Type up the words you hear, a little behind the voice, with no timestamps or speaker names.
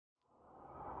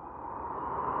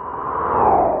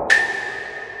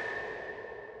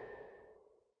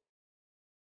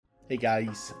Hey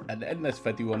guys, and in this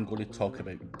video I'm going to talk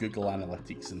about Google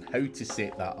Analytics and how to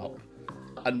set that up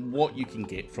and what you can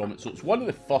get from it. So it's one of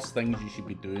the first things you should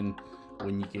be doing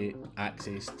when you get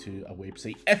access to a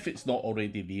website. If it's not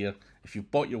already there, if you've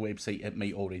bought your website, it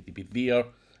might already be there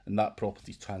and that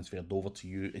property's transferred over to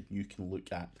you and you can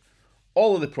look at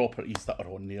all of the properties that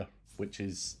are on there, which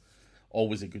is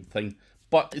always a good thing.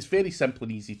 But it's very simple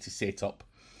and easy to set up.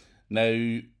 Now,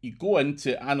 you go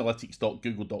into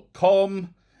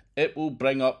analytics.google.com, it will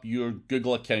bring up your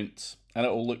Google account and it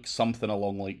will look something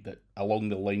along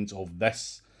the lines of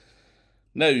this.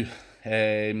 Now,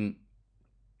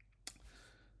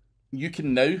 you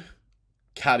can now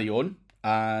carry on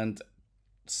and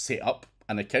set up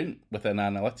an account within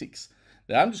Analytics.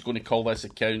 Now, I'm just going to call this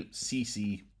account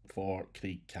CC for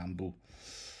Craig Campbell.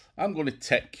 I'm going to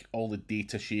tick all the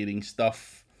data sharing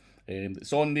stuff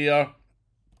that's on there.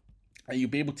 And you'll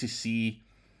be able to see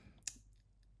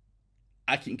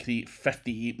I can create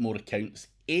 58 more accounts.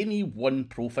 Any one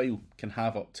profile can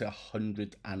have up to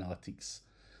 100 analytics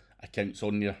accounts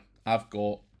on there. I've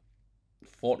got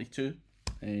 42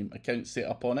 accounts set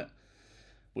up on it,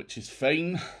 which is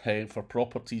fine for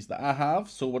properties that I have.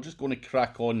 So we're just going to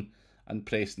crack on and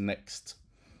press next.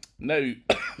 Now,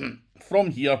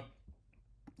 from here,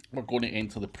 we're going to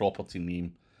enter the property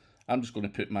name. I'm just going to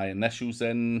put my initials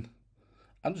in.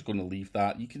 I'm just going to leave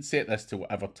that. You can set this to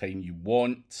whatever time you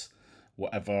want,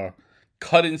 whatever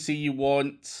currency you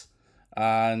want,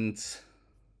 and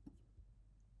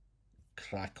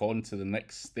crack on to the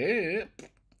next step.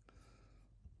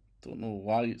 Don't know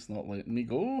why it's not letting me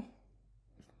go.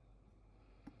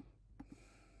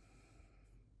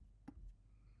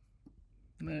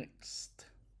 Next.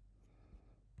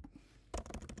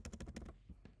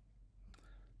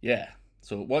 Yeah,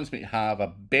 so it wants me to have a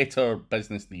better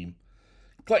business name.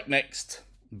 Click next,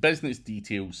 business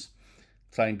details.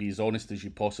 Try and be as honest as you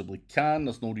possibly can.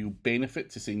 There's no real benefit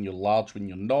to saying you're large when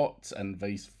you're not, and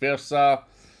vice versa.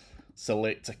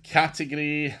 Select a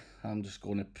category. I'm just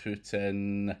going to put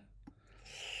in,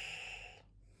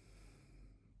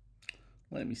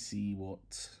 let me see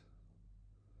what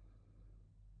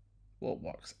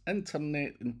works.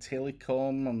 Internet and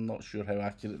telecom. I'm not sure how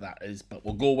accurate that is, but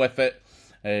we'll go with it.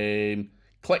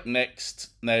 Click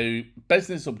next. Now,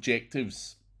 business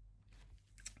objectives.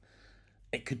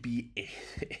 It could be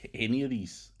any of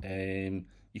these. You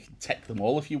can tick them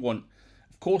all if you want.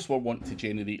 Of course, we're wanting to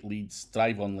generate leads,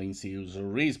 drive online sales,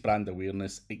 raise brand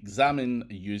awareness, examine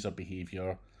user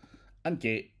behavior, and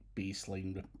get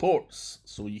baseline reports.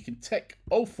 So you can tick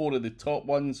all 4 of the top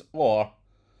ones, or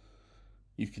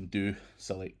you can do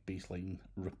select baseline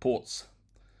reports.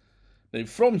 Now,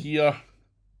 from here,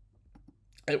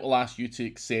 it will ask you to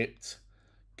accept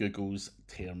Google's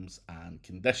terms and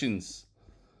conditions.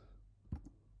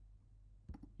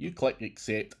 You click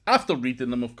accept after reading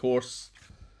them, of course,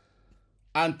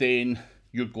 and then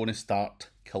you're going to start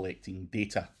collecting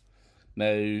data. Now,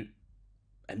 in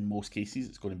most cases,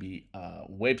 it's going to be a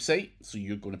website, so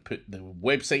you're going to put the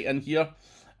website in here,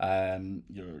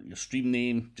 your stream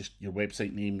name, just your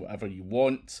website name, whatever you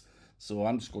want. So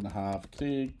I'm just going to have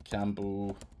Craig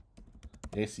Campbell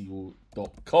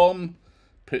SEO.com,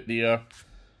 put there,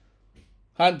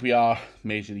 and we are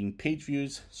measuring page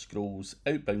views, scrolls,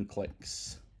 outbound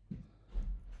clicks,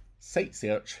 site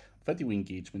search, video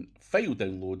engagement, file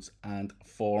downloads, and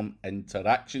form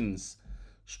interactions.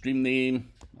 Stream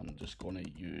name, I'm just going to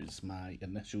use my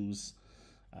initials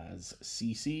as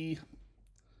CC,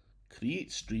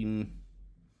 create stream,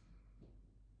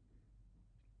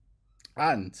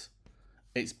 and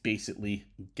it's basically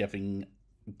giving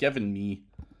me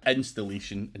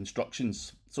installation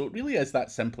instructions. So it really is that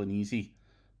simple and easy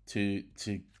to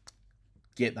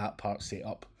get that part set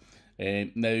up.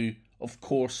 Now, of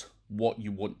course, what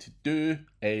you want to do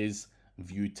is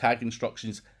view tag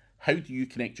instructions. How do you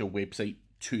connect your website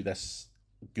to this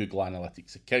Google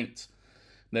Analytics account?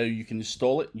 Now, you can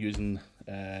install it using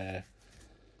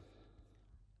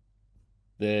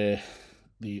the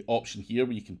option here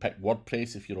where you can pick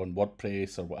WordPress if you're on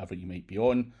WordPress or whatever you might be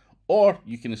on, or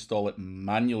you can install it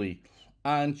manually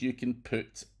and you can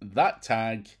put that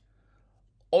tag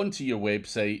onto your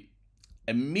website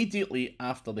immediately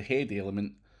after the head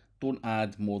element. Don't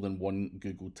add more than 1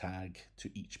 Google tag to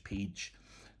each page.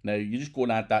 Now, you just go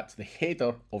and add that to the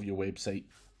header of your website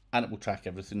and it will track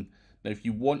everything. Now, if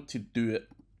you want to do it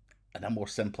in a more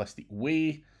simplistic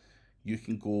way, you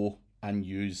can go and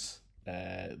use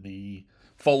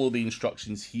follow the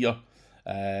instructions here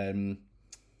and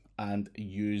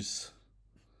use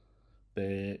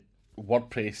the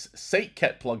WordPress Site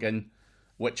Kit plugin,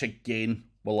 which again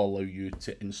will allow you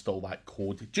to install that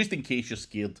code, just in case you're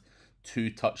scared to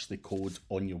touch the code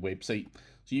on your website.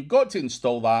 So you've got to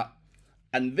install that,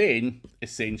 and then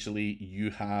essentially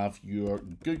you have your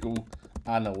Google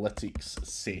Analytics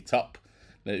set up.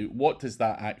 Now, what does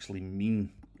that actually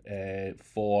mean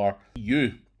for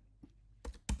you?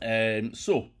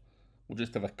 So we'll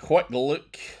just have a quick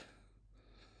look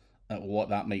at what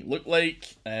that might look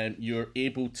like. You're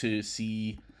able to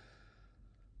see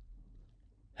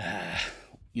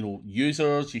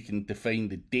users. You can define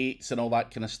the dates and all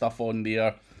that kind of stuff on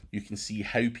there. You can see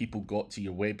how people got to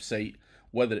your website,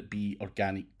 whether it be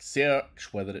organic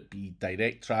search, whether it be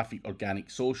direct traffic, organic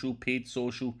social, paid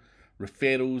social,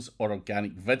 referrals, or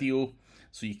organic video.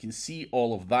 So you can see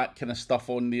all of that kind of stuff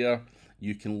on there.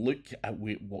 You can look at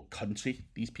what country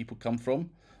these people come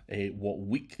from, what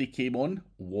week they came on,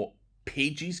 what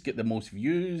pages get the most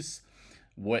views,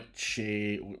 what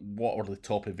are the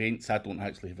top events. I don't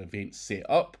actually have events set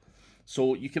up.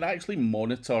 So you can actually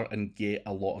monitor and get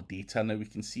a lot of data. Now we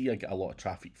can see I get a lot of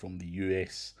traffic from the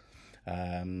US,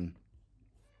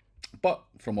 but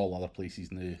from all other places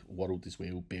in the world as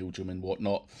well, Belgium and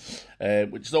whatnot,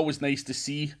 which is always nice to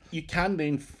see. You can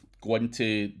then go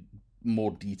into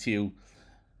more detail.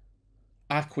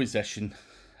 Acquisition,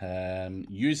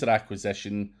 user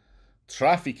acquisition,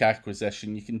 traffic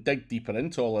acquisition. You can dig deeper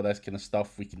into all of this kind of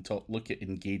stuff. We can look at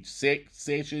engaged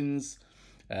sessions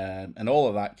and all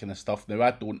of that kind of stuff. Now,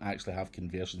 I don't actually have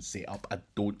conversions set up. I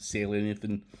don't sell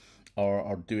anything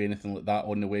or do anything like that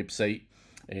on the website.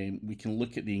 We can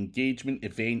look at the engagement,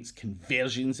 events,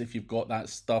 conversions if you've got that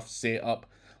stuff set up,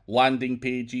 landing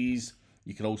pages.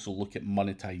 You can also look at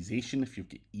monetization if you've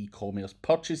got e-commerce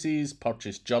purchases,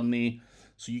 purchase journey.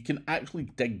 So you can actually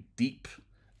dig deep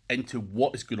into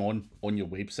what is going on your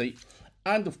website.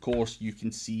 And of course, you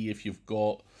can see if you've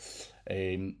got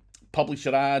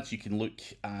publisher ads. You can look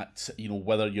at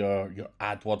whether your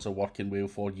AdWords are working well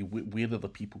for you, where are the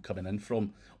people coming in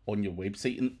from on your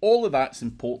website, and all of that's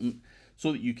important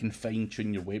so that you can fine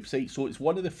tune your website. So it's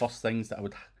one of the first things that I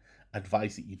would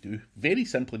advise that you do. Very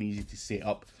simple and easy to set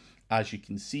up, as you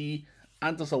can see,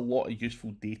 and there's a lot of useful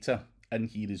data in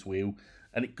here as well,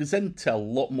 and it goes into a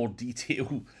lot more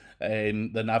detail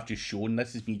than I've just shown.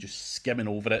 This is me just skimming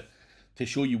over it to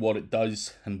show you what it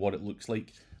does and what it looks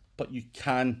like, but you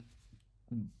can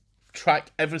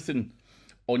track everything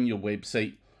on your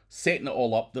website, setting it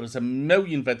all up. There's a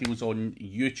million videos on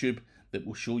YouTube that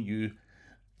will show you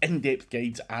in-depth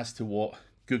guides as to what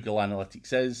Google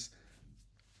Analytics is.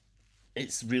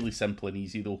 It's really simple and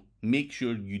easy though. Make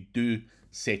sure you do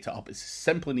set it up. It's as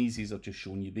simple and easy as I've just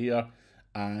shown you there,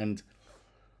 and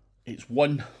it's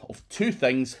one of two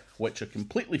things which are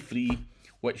completely free,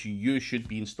 which you should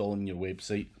be installing on your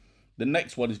website. The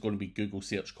next one is going to be Google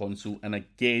Search Console, and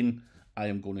again, I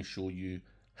am going to show you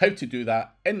how to do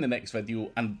that in the next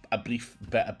video and a brief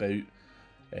bit about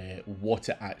what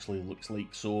it actually looks like.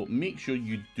 So make sure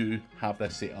you do have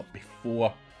this set up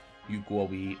before you go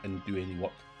away and do any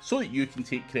work, so that you can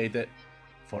take credit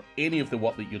for any of the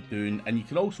work that you're doing, and you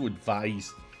can also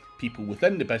advise people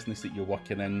within the business that you're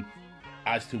working in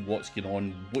as to what's going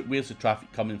on, where's the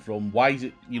traffic coming from, why is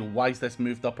it, why is this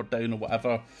moved up or down or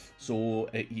whatever. So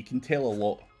you can tell a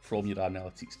lot from your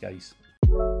analytics, guys.